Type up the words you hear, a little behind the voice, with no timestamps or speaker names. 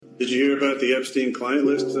Did you hear about the Epstein client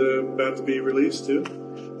list about to be released, too?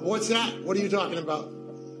 What's that? What are you talking about?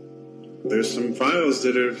 There's some files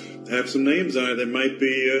that have some names on it that might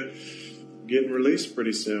be getting released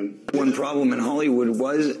pretty soon. One problem in Hollywood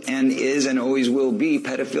was and is and always will be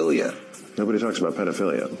pedophilia. Nobody talks about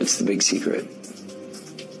pedophilia. It's the big secret.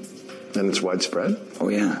 And it's widespread? Oh,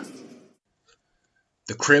 yeah.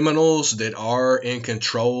 The criminals that are in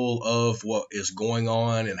control of what is going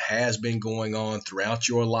on and has been going on throughout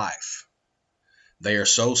your life, they are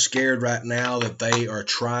so scared right now that they are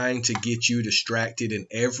trying to get you distracted in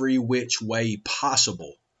every which way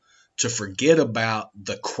possible to forget about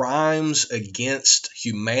the crimes against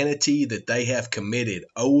humanity that they have committed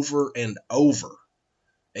over and over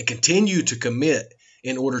and continue to commit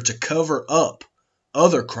in order to cover up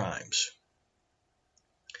other crimes.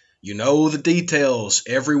 You know the details.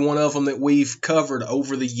 Every one of them that we've covered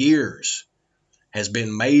over the years has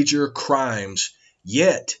been major crimes.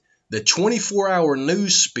 Yet, the 24-hour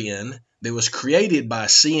news spin that was created by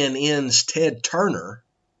CNN's Ted Turner,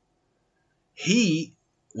 he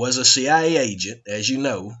was a CIA agent, as you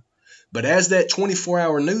know. But as that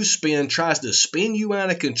 24-hour news spin tries to spin you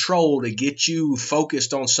out of control to get you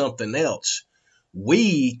focused on something else,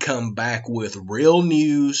 we come back with real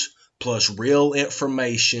news plus real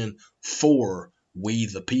information for we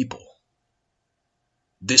the people.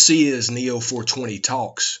 This is Neo 420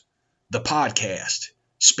 Talks, the podcast,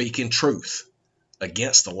 speaking truth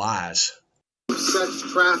against the lies. Sex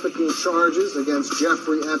trafficking charges against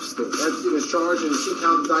Jeffrey Epstein. Epstein is charged in a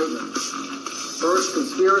two-count indictment. First,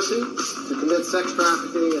 conspiracy to commit sex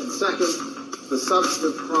trafficking, and second, the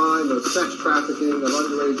substantive crime of sex trafficking of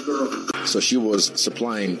underage girls. So she was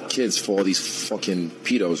supplying kids for all these fucking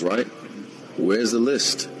pedos, right? Where's the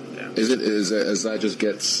list? Yeah. Is that just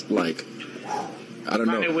gets like, I don't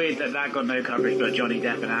know. Kind of weird that got no coverage, but Johnny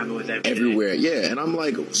Depp and Amber was everywhere. Yeah, and I'm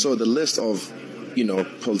like, so the list of,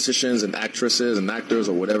 politicians and actresses and actors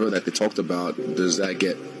or whatever that they talked about, does that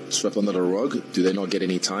get swept under the rug? Do they not get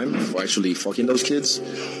any time for actually fucking those kids?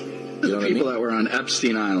 The people that were on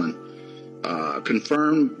Epstein Island,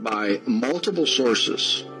 confirmed by multiple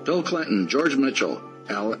sources: Bill Clinton, George Mitchell,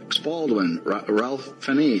 Alex Baldwin, Ralph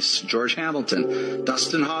Fiennes, George Hamilton,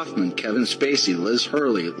 Dustin Hoffman, Kevin Spacey, Liz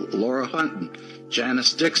Hurley, Laura Hutton,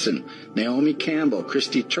 Janice Dixon, Naomi Campbell,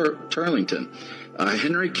 Christy Turlington,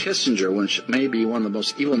 Henry Kissinger, which may be one of the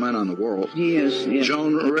most evil men on the world. He is, yeah.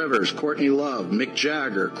 Joan Rivers, Courtney Love, Mick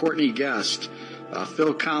Jagger, Courtney Guest,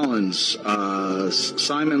 Phil Collins,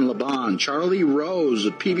 Simon LeBon, Charlie Rose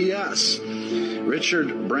of PBS,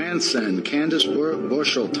 Richard Branson, Candace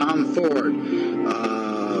Bushel, Tom Ford,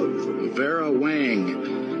 Vera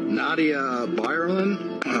Wang, Nadia Byerlin,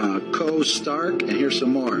 Ko Stark, and here's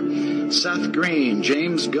some more: Seth Green,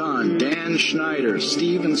 James Gunn, Dan Schneider,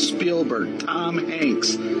 Steven Spielberg, Tom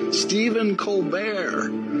Hanks, Stephen Colbert,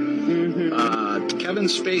 Kevin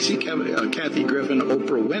Spacey, Kathy Griffin,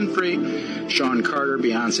 Oprah Winfrey, Sean Carter,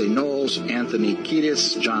 Beyonce Knowles, Anthony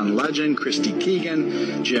Kiedis, John Legend, Christy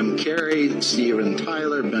Teigen, Jim Carrey, Steven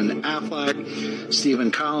Tyler, Ben Affleck,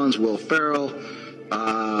 Stephen Collins, Will Ferrell,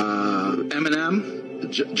 Eminem,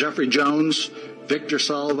 Jeffrey Jones, Victor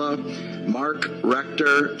Salva, Mark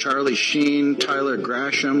Rector, Charlie Sheen, Tyler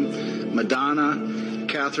Grasham, Madonna,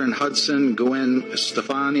 Catherine Hudson, Gwen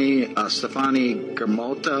Stefani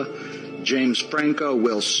Garmota, James Franco,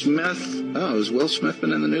 Will Smith. Oh, has Will Smith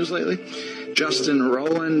been in the news lately? Justin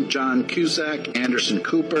Rowland, John Cusack, Anderson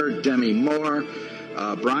Cooper, Demi Moore,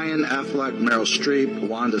 Brian Affleck, Meryl Streep,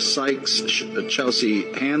 Wanda Sykes,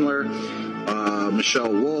 Chelsea Handler,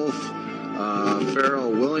 Michelle Wolf,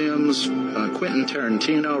 Pharrell Williams, Quentin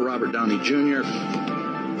Tarantino, Robert Downey Jr.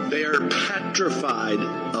 They are petrified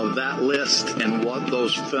of that list and what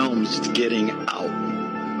those films getting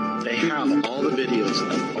out. They have all the videos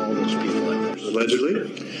of all those people.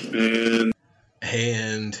 Allegedly.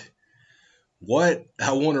 And what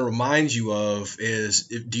I want to remind you of is,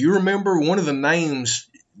 do you remember one of the names?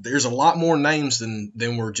 There's a lot more names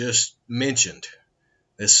than were just mentioned.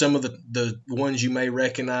 There's some of the ones you may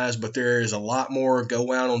recognize, but there is a lot more.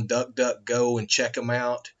 Go out on DuckDuckGo and check them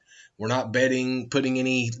out. We're not putting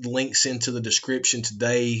any links into the description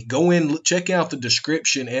today. Go in, check out the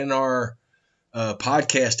description in our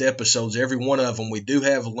podcast episodes, every one of them. We do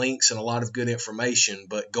have links and a lot of good information,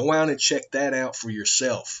 but go out and check that out for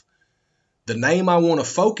yourself. The name I want to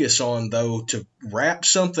focus on, though, to wrap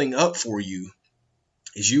something up for you,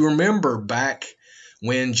 is you remember back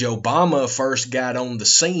when Joe Obama first got on the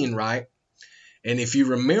scene, right? And if you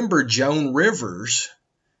remember Joan Rivers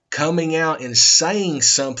coming out and saying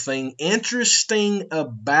something interesting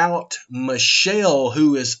about Michele,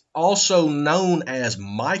 who is also known as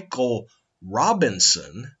Michael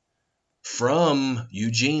Robinson, from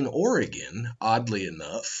Eugene, Oregon, oddly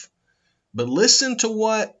enough. But listen to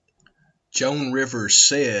what Joan Rivers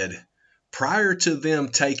said prior to them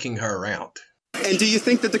taking her out. And do you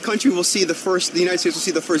think that the country will see the United States will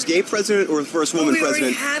see the first gay president or the first woman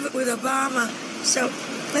president? We already have it with Obama, so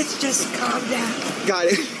let's just calm down. Got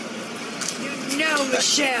it. You know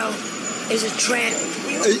Michele is a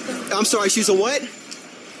trans. I'm sorry, she's a what?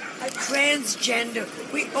 A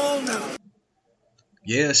transgender. We all know.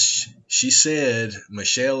 Yes, she said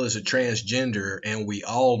Michele is a transgender, and we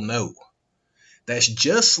all know. That's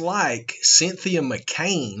just like Cynthia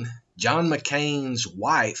McCain, John McCain's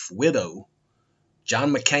wife, widow.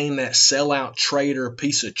 John McCain, that sellout traitor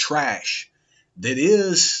piece of trash that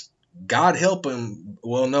is, God help him.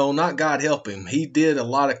 Well, no, not God help him. He did a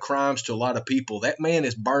lot of crimes to a lot of people. That man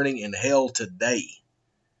is burning in hell today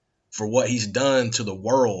for what he's done to the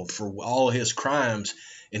world, for all his crimes.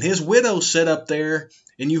 And his widow sat up there,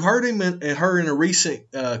 and you heard him and her in a recent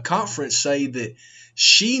conference say that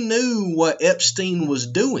she knew what Epstein was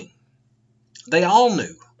doing. They all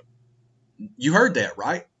knew. You heard that,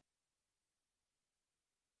 right?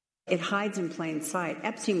 It hides in plain sight.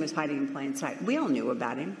 Epstein was hiding in plain sight. We all knew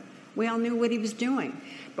about him. We all knew what he was doing.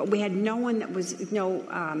 But we had no one that was,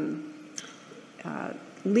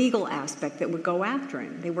 legal aspect that would go after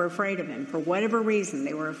him. They were afraid of him. For whatever reason,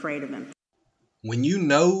 they were afraid of him. When you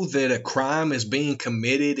know that a crime is being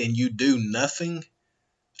committed and you do nothing,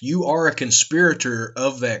 you are a conspirator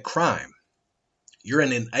of that crime. You're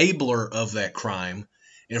an enabler of that crime.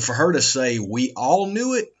 And for her to say, we all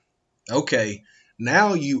knew it, okay,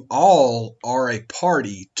 now you all are a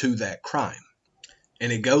party to that crime.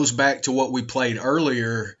 And it goes back to what we played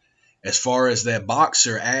earlier as far as that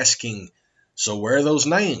boxer asking, so where are those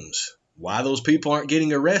names? Why those people aren't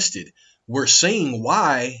getting arrested? We're seeing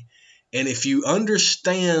why. And if you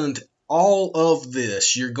understand all of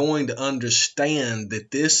this, you're going to understand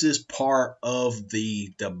that this is part of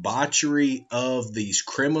the debauchery of these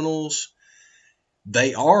criminals.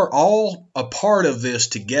 They are all a part of this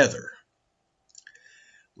together.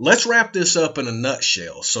 Let's wrap this up in a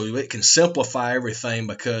nutshell so it can simplify everything,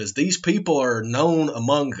 because these people are known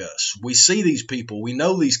among us. We see these people. We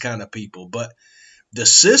know these kind of people. But the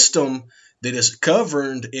system that is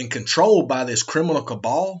governed and controlled by this criminal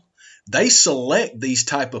cabal, they select these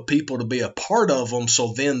type of people to be a part of them,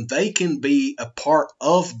 so then they can be a part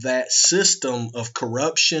of that system of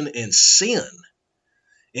corruption and sin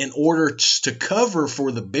in order to cover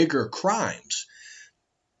for the bigger crimes.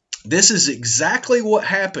 This is exactly what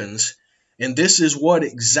happens, and this is what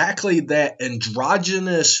exactly that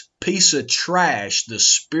androgynous piece of trash, the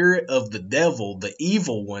spirit of the devil, the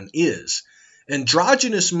evil one, is.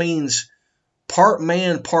 Androgynous means part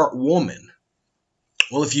man, part woman.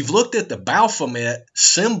 Well, if you've looked at the Baphomet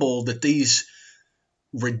symbol that these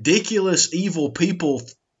ridiculous evil people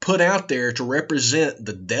put out there to represent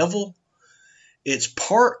the devil, it's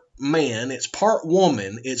part man, it's part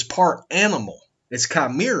woman, it's part animal. It's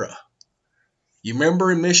chimera. You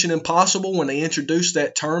remember in Mission Impossible when they introduced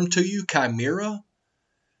that term to you, chimera?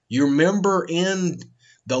 You remember in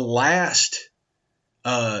the last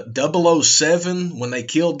 007 when they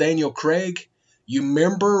killed Daniel Craig? You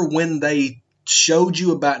remember when they showed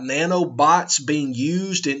you about nanobots being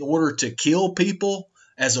used in order to kill people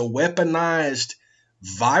as a weaponized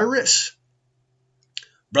virus?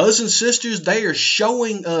 Brothers and sisters, they are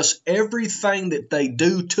showing us everything that they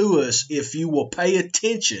do to us if you will pay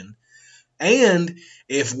attention, and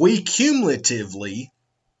if we cumulatively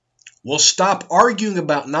will stop arguing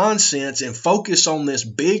about nonsense and focus on this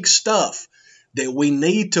big stuff that we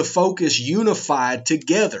need to focus unified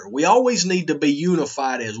together. We always need to be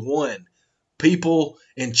unified as one, people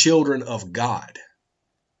and children of God.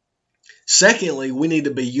 Secondly, we need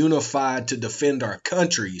to be unified to defend our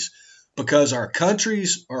countries, because our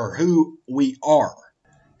countries are who we are.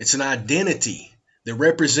 It's an identity that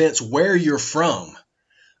represents where you're from.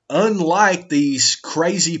 Unlike these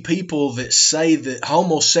crazy people that say that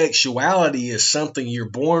homosexuality is something you're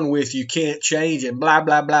born with, you can't change, and blah,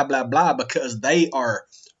 blah, blah, blah, blah, because they are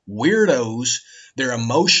weirdos. They're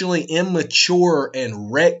emotionally immature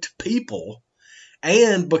and wrecked people.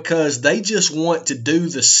 And because they just want to do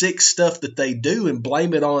the sick stuff that they do and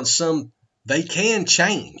blame it on they can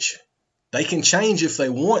change. They can change if they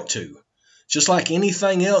want to. Just like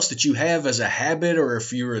anything else that you have as a habit, or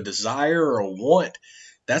if you're a desire or a want,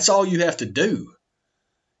 that's all you have to do.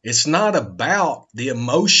 It's not about the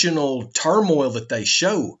emotional turmoil that they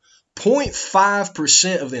show.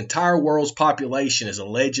 0.5% of the entire world's population is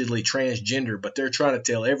allegedly transgender, but they're trying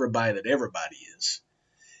to tell everybody that everybody is.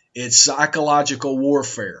 It's psychological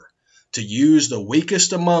warfare to use the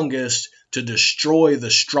weakest among us to destroy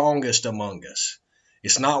the strongest among us.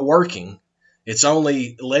 It's not working. It's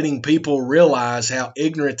only letting people realize how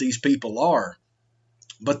ignorant these people are.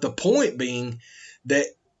 But the point being that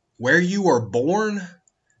where you are born,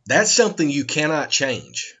 that's something you cannot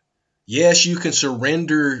change. Yes, you can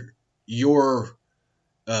surrender your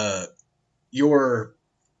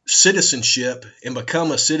citizenship and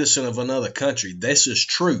become a citizen of another country. This is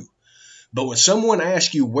true. But when someone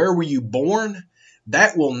asks you, where were you born?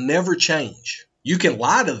 That will never change. You can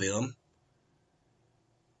lie to them,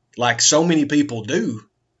 like so many people do,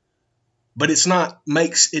 but it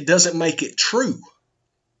doesn't make it true.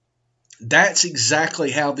 That's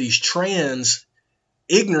exactly how these trans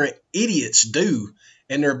ignorant idiots do,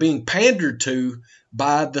 and they're being pandered to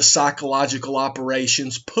by the psychological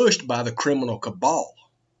operations pushed by the criminal cabal.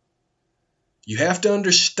 You have to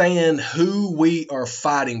understand who we are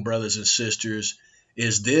fighting, brothers and sisters,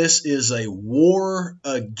 this is a war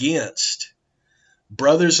against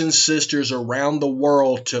brothers and sisters around the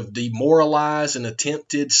world to demoralize and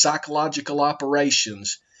attempted psychological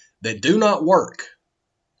operations that do not work.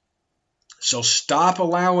 So stop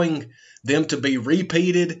allowing them to be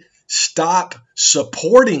repeated. Stop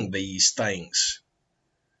supporting these things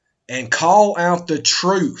and call out the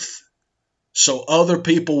truth so other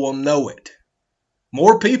people will know it.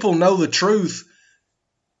 More people know the truth.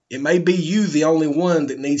 It may be you the only one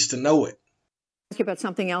that needs to know it. Ask you about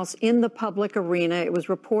something else. In the public arena, it was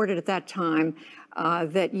reported at that time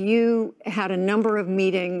that you had a number of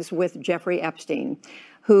meetings with Jeffrey Epstein,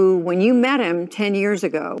 who, when you met him 10 years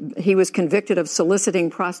ago, he was convicted of soliciting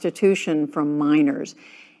prostitution from minors.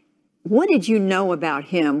 What did you know about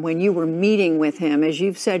him when you were meeting with him, as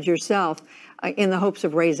you've said yourself, in the hopes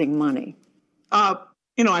of raising money? I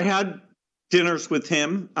had dinners with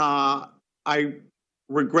him. I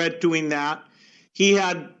regret doing that. He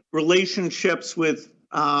had relationships with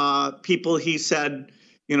people he said,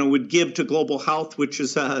 would give to global health, which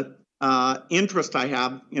is a interest I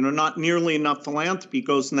have. Not nearly enough philanthropy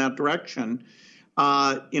goes in that direction.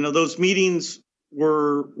 Those meetings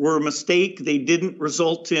were a mistake. They didn't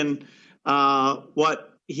result in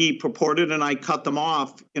what he purported, and I cut them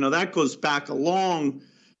off. That goes back a long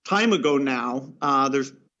time ago now.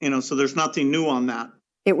 So there's nothing new on that.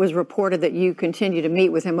 It was reported that you continue to meet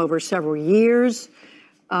with him over several years,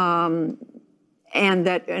 and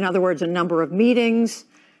that, in other words, a number of meetings.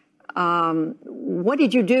 What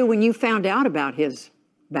did you do when you found out about his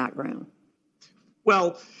background?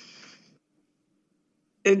 Well,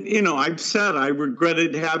 I've said I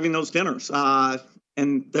regretted having those dinners,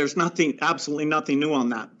 and there's absolutely nothing new on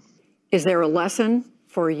that. Is there a lesson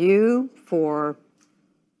for you, for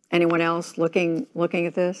anyone else looking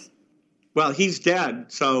at this? Well, he's dead,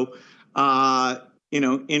 so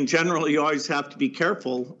in general, you always have to be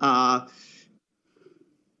careful. I'm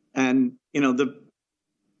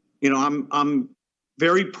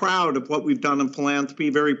very proud of what we've done in philanthropy.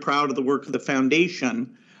 Very proud of the work of the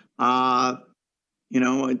foundation.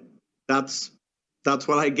 That's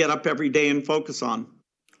what I get up every day and focus on.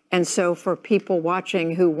 And so, for people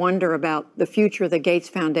watching who wonder about the future of the Gates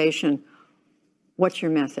Foundation, what's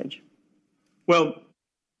your message? Well,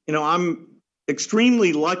 I'm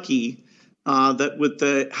extremely lucky that with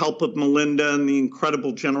the help of Melinda and the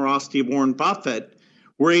incredible generosity of Warren Buffett,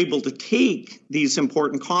 we're able to take these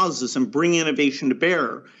important causes and bring innovation to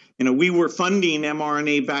bear. We were funding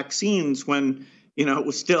mRNA vaccines when, it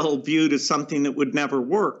was still viewed as something that would never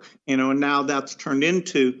work, and now that's turned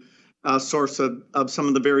into a source of some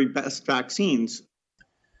of the very best vaccines.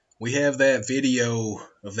 We have that video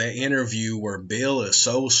of that interview where Bill is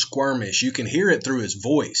so squirmish. You can hear it through his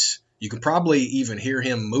voice. You can probably even hear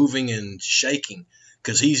him moving and shaking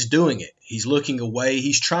because he's doing it. He's looking away.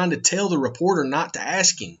 He's trying to tell the reporter not to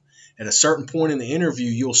ask him. At a certain point in the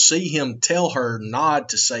interview, you'll see him tell her, nod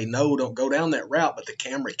to say, no, don't go down that route, but the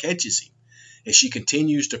camera catches him. And she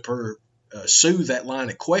continues to pursue that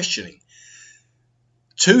line of questioning.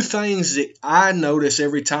 Two things that I notice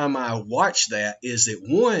every time I watch that is that,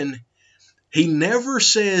 one, he never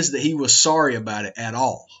says that he was sorry about it at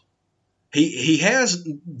all.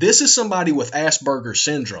 This is somebody with Asperger's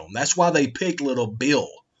syndrome. That's why they picked little Bill,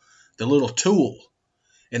 the little tool,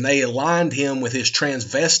 and they aligned him with his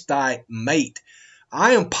transvestite mate.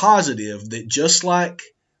 I am positive that just like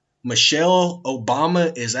Michelle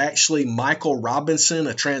Obama is actually Michael Robinson,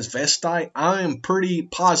 a transvestite, I am pretty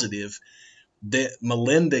positive that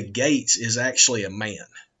Melinda Gates is actually a man.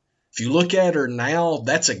 If you look at her now,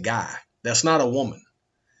 that's a guy. That's not a woman.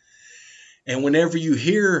 And whenever you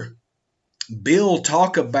hear Bill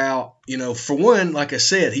talk about, for one, like I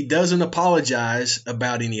said, he doesn't apologize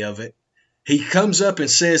about any of it. He comes up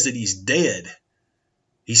and says that he's dead.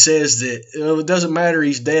 He says that it doesn't matter,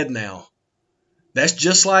 he's dead now. That's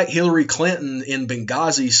just like Hillary Clinton in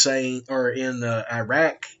Benghazi saying, or in the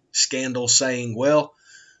Iraq scandal saying, well,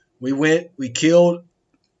 we killed,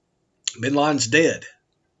 Bin Laden's dead.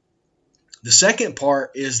 The second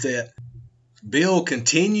part is that Bill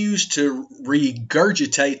continues to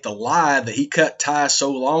regurgitate the lie that he cut ties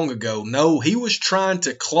so long ago. No, he was trying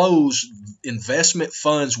to close investment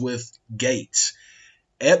funds with Gates.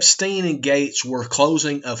 Epstein and Gates were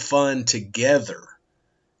closing a fund together.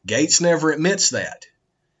 Gates never admits that.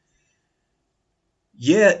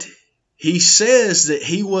 Yet, he says that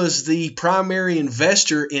he was the primary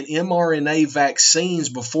investor in mRNA vaccines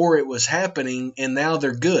before it was happening, and now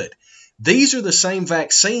they're good. These are the same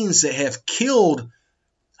vaccines that have killed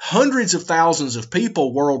hundreds of thousands of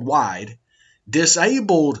people worldwide,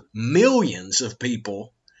 disabled millions of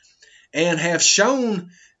people, and have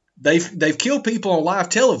shown they've killed people on live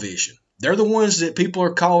television. They're the ones that people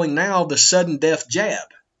are calling now the sudden death jab.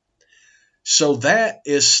 So that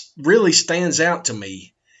really stands out to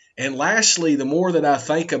me. And lastly, the more that I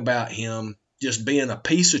think about him just being a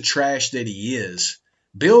piece of trash that he is,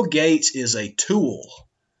 Bill Gates is a tool.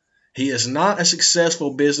 He is not a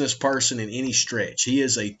successful business person in any stretch. He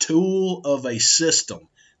is a tool of a system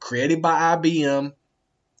created by IBM.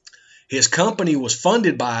 His company was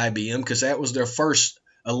funded by IBM because that was their first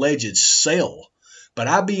alleged sale. But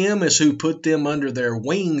IBM is who put them under their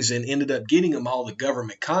wings and ended up getting them all the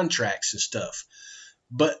government contracts and stuff.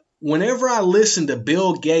 But whenever I listen to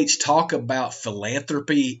Bill Gates talk about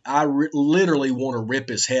philanthropy, I literally want to rip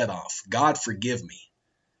his head off. God forgive me.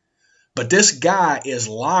 But this guy is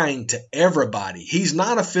lying to everybody. He's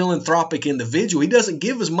not a philanthropic individual. He doesn't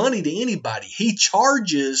give his money to anybody. He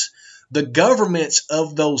charges the governments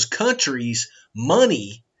of those countries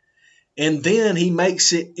money, and then he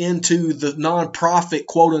makes it into the nonprofit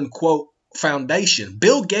quote-unquote foundation.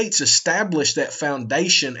 Bill Gates established that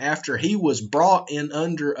foundation after he was brought in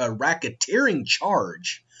under a racketeering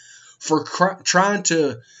charge for trying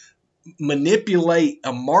to manipulate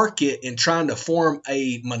a market and trying to form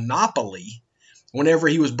a monopoly whenever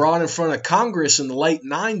he was brought in front of Congress in the late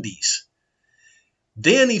 90s.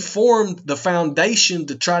 Then he formed the foundation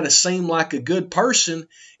to try to seem like a good person,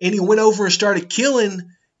 and he went over and started killing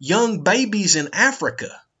young babies in Africa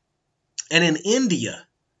and in India,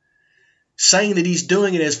 saying that he's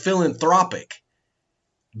doing it as philanthropic.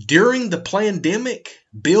 During the pandemic,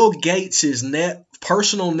 Bill Gates'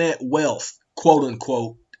 personal net wealth, quote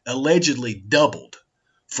unquote, allegedly doubled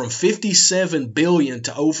from 57 billion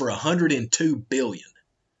to over 102 billion.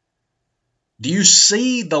 Do you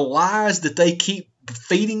see the lies that they keep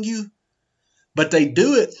feeding you? But they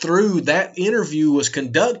do it through, that interview was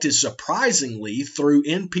conducted surprisingly through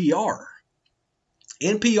NPR.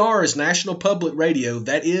 NPR is National Public Radio.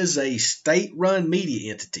 That is a state-run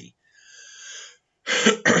media entity.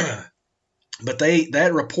 But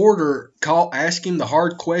that reporter asked him the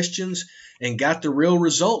hard questions and got the real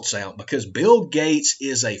results out, because Bill Gates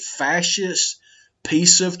is a fascist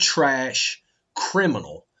piece of trash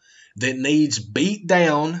criminal that needs beat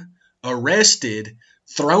down, arrested,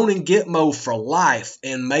 thrown in Gitmo for life,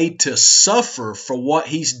 and made to suffer for what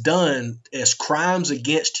he's done as crimes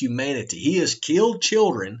against humanity. He has killed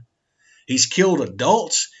children. He's killed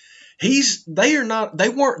adults. They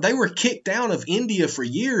were kicked out of India for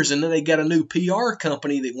years, and then they got a new PR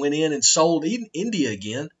company that went in and sold India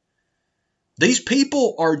again. These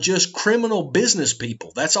people are just criminal business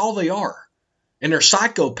people. That's all they are. And they're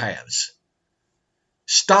psychopaths.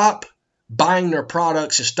 Stop buying their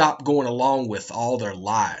products and stop going along with all their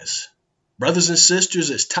lies. Brothers and sisters,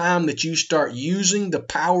 it's time that you start using the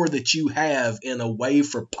power that you have in a way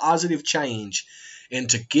for positive change, and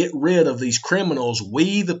to get rid of these criminals.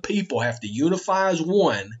 We, the people, have to unify as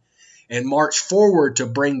one and march forward to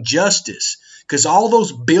bring justice. Because all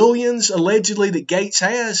those billions allegedly that Gates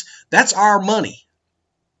has, that's our money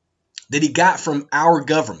that he got from our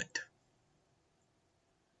government.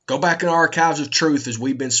 Go back in the archives of truth, as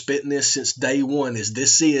we've been spitting this since day one, as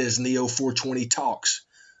this is Neo 420 Talks,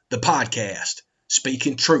 the podcast,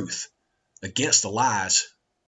 speaking truth against the lies.